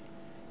way,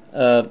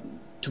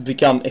 to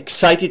become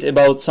excited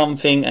about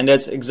something, and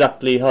that's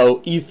exactly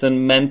how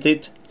Ethan meant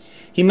it.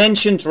 He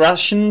mentioned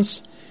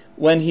Russians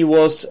when he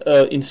was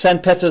in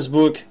St.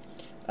 Petersburg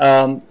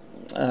on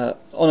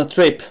a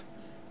trip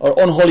or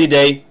on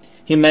holiday.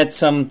 He met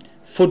some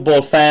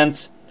football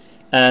fans,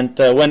 and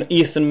when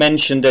Ethan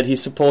mentioned that he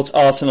supports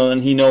Arsenal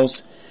and he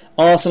knows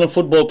Arsenal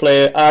football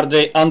player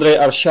Andrei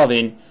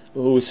Arshavin,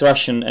 who is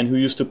Russian and who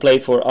used to play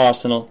for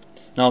Arsenal.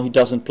 Now he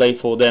doesn't play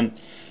for them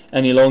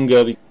any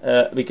longer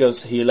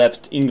because he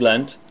left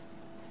England.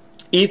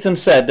 Ethan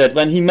said that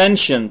when he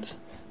mentioned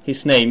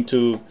his name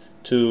to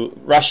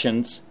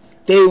Russians,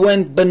 they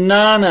went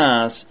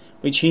bananas,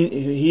 which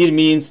here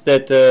means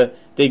that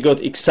they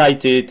got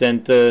excited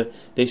and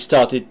they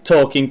started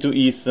talking to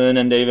Ethan,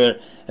 and they were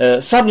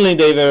suddenly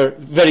they were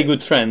very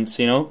good friends,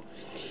 you know.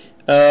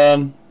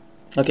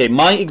 Okay,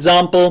 my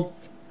example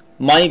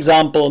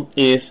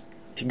is,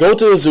 if you go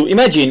to a zoo,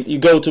 imagine you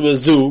go to a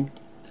zoo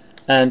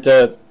and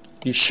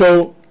you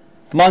show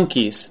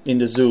monkeys in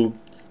the zoo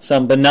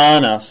some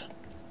bananas.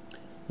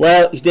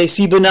 Well, if they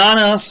see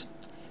bananas,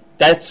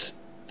 that's,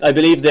 I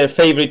believe, their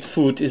favorite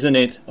food, isn't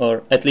it?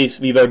 Or at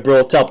least we were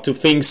brought up to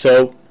think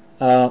so.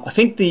 I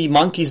think the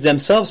monkeys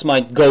themselves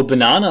might go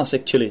bananas,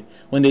 actually.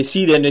 When they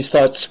see them, they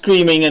start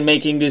screaming and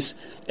making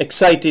this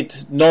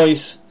excited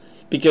noise,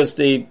 because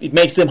it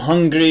makes them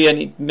hungry and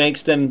it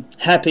makes them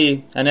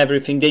happy and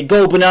everything. They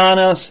go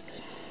bananas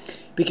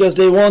because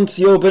they want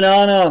your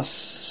bananas.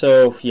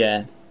 So,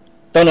 yeah.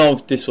 Don't know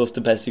if this was the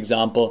best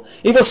example.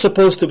 It was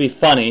supposed to be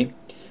funny,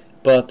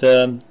 but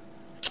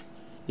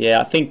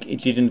yeah, I think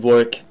it didn't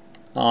work.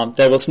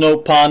 There was no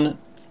pun.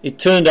 It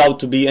turned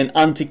out to be an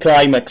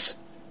anticlimax.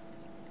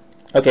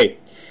 Okay,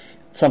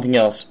 something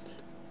else.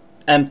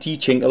 I'm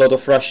teaching a lot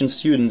of Russian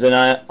students, and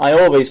I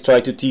always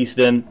try to tease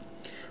them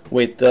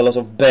with a lot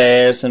of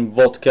bears and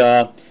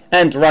vodka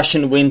and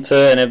Russian winter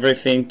and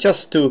everything,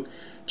 just to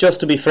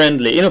be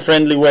friendly, in a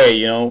friendly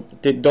way,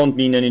 They don't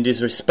mean any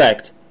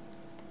disrespect.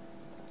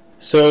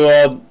 So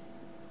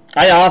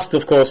I asked,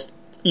 of course,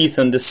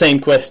 Ethan the same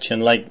question,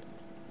 like,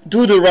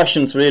 do the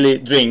Russians really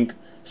drink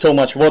so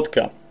much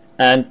vodka?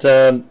 And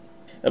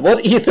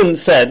what Ethan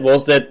said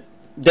was that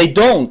they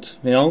don't,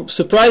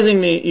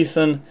 Surprisingly,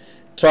 Ethan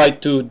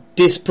tried to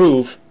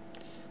disprove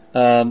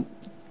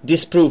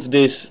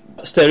this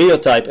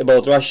stereotype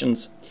about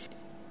Russians.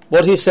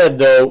 What he said,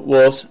 though,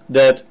 was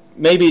that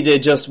maybe they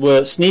just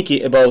were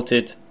sneaky about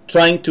it,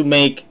 trying to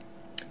make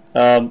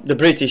the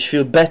British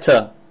feel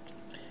better,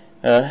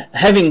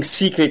 having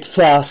secret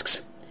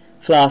flasks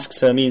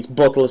means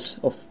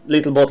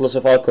little bottles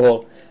of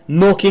alcohol,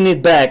 knocking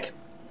it back.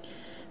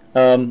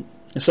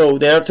 So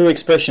there are two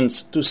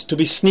expressions: to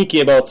be sneaky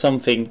about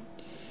something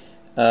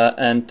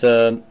and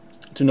to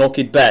knock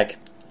it back.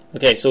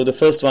 Okay, so the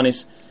first one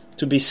is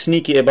to be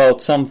sneaky about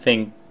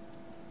something.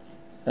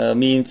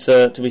 Means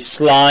to be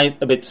sly,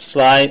 a bit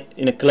sly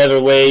in a clever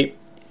way,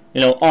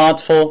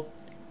 artful,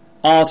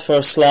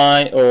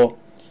 sly, or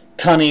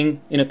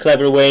cunning in a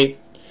clever way.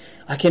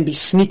 I can be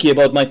sneaky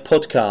about my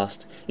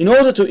podcast. In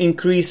order to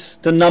increase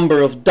the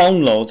number of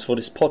downloads for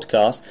this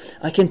podcast,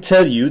 I can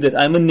tell you that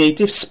I'm a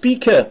native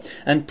speaker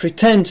and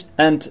pretend,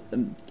 and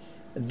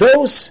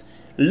those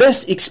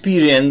less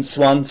experienced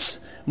ones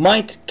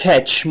might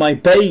catch my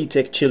bait,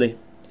 actually.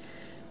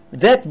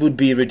 That would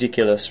be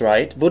ridiculous,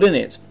 right? Wouldn't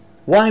it?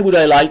 Why would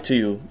I lie to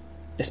you?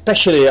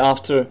 Especially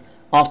after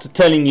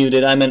telling you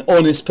that I'm an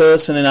honest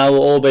person and I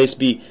will always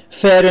be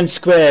fair and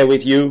square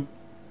with you.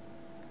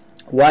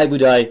 Why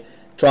would I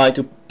try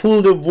to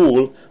pull the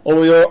wool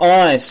over your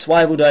eyes?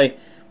 Why would I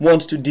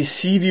want to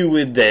deceive you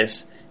with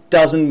this?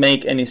 Doesn't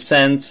make any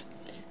sense,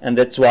 and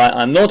that's why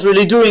I'm not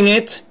really doing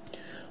it.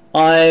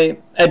 I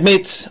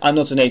admit I'm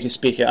not a native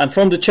speaker. I'm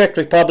from the Czech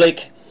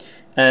Republic,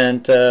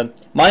 and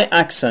my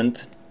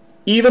accent,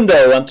 even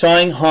though I'm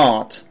trying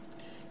hard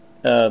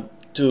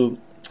to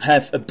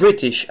have a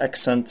British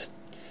accent,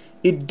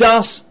 it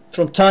does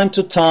from time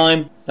to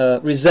time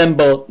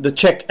resemble the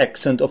Czech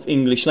accent of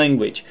English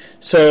language.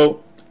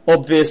 So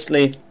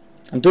obviously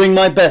I'm doing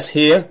my best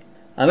here.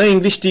 I'm an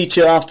English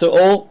teacher after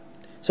all,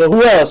 so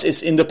who else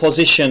is in the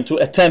position to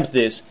attempt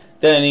this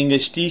than an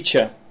English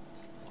teacher?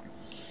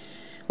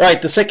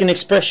 Right, the second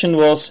expression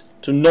was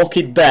to knock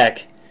it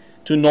back,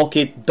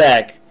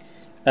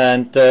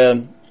 and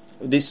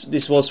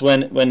this was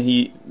when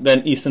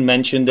Ethan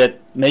mentioned that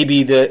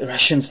maybe the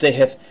Russians, they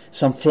have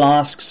some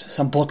flasks,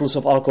 some bottles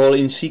of alcohol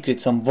in secret,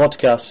 some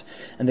vodkas,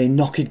 and they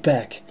knock it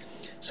back,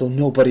 so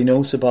nobody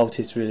knows about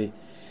it really.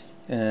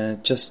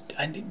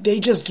 They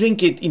just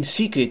drink it in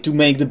secret to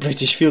make the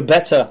British feel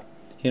better,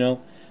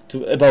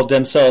 about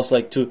themselves,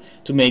 like to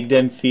make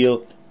them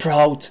feel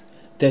proud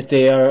that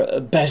they are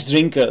best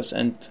drinkers,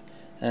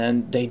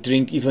 and they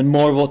drink even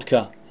more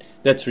vodka.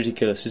 That's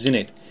ridiculous, isn't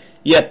it?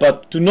 Yeah,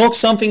 but to knock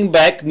something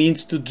back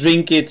means to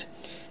drink it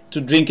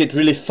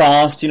really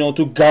fast,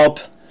 to gulp,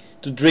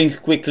 to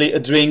drink quickly a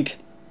drink.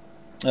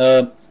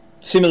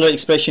 Similar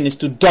expression is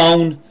to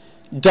down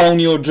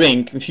your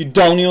drink. If you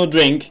down your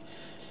drink,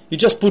 you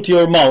just put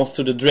your mouth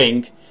to the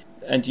drink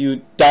and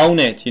you down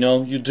it,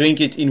 you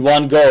drink it in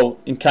one go,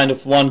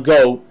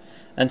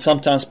 and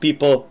sometimes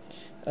people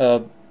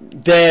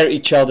dare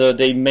each other,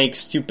 they make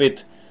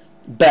stupid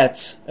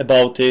bets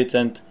about it,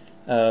 and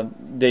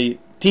they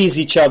tease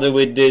each other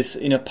with this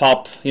in a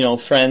pub,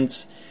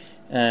 friends,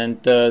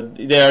 and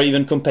there are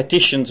even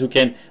competitions who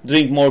can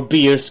drink more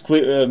beers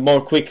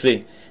more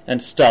quickly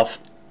and stuff.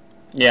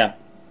 Yeah.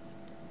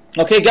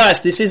 Okay,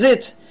 guys, this is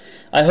it.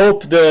 I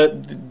hope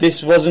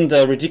this wasn't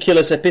a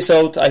ridiculous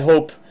episode. I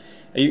hope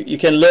you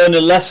can learn a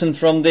lesson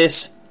from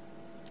this.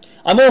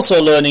 I'm also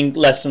learning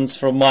lessons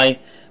from my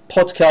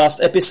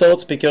podcast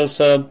episodes because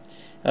I'm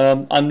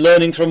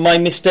learning from my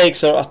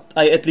mistakes, or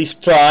I at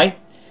least try.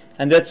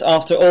 And that's,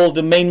 after all,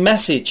 the main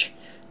message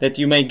that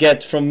you may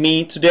get from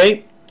me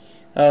today.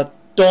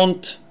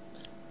 Don't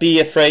be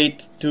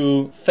afraid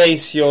to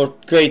face your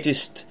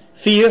greatest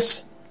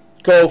fears.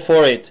 Go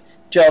for it.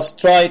 Just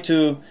try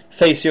to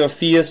face your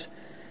fears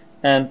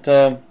and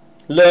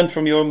learn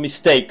from your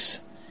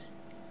mistakes.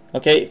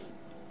 Okay?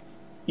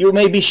 You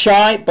may be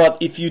shy, but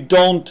if you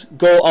don't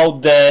go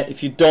out there,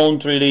 if you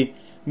don't really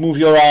move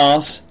your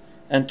ass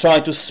and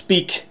try to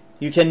speak,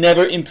 you can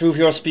never improve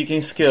your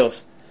speaking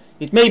skills.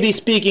 It may be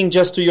speaking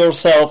just to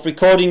yourself,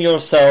 recording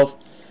yourself,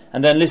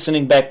 and then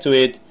listening back to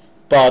it,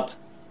 but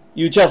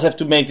you just have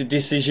to make the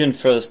decision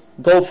first.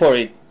 Go for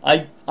it.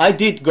 I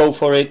did go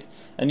for it,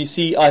 and you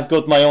see, I've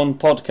got my own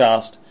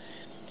podcast.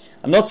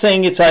 I'm not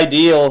saying it's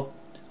ideal.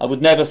 I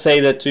would never say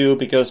that to you,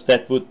 because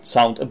that would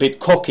sound a bit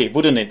cocky,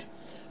 wouldn't it?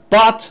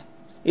 But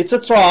it's a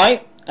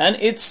try, and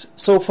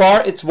so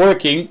far it's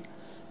working.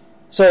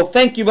 So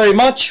thank you very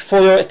much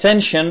for your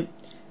attention,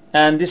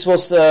 and this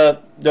was the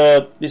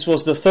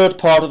third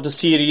part of the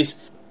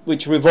series,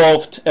 which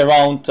revolved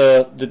around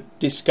the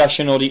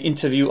discussion or the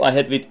interview I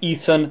had with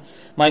Ethan,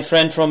 my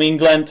friend from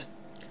England.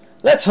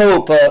 Let's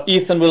hope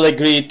Ethan will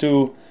agree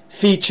to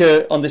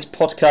feature on this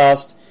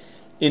podcast,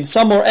 in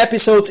some more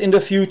episodes in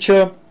the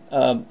future.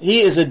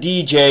 He is a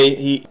DJ,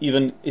 he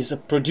even is a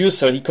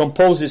producer, he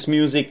composes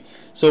music,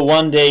 so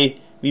one day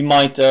we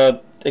might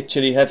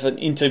actually have an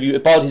interview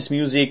about his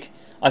music.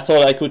 I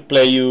thought I could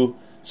play you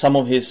some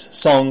of his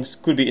songs,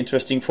 could be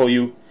interesting for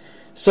you.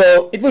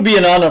 So it would be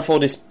an honor for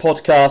this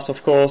podcast,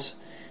 of course,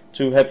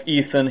 to have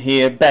Ethan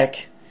here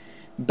back.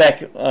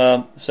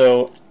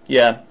 So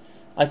yeah,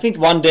 I think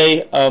one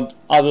day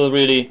I will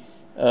really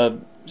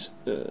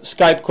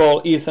Skype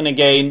call Ethan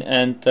again,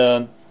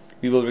 and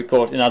we will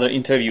record another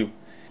interview.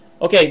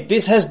 Okay,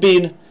 this has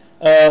been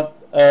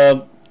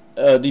the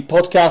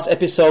podcast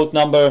episode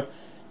number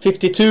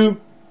 52.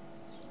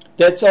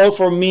 That's all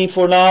from me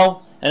for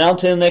now, and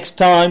until next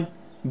time,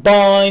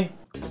 bye!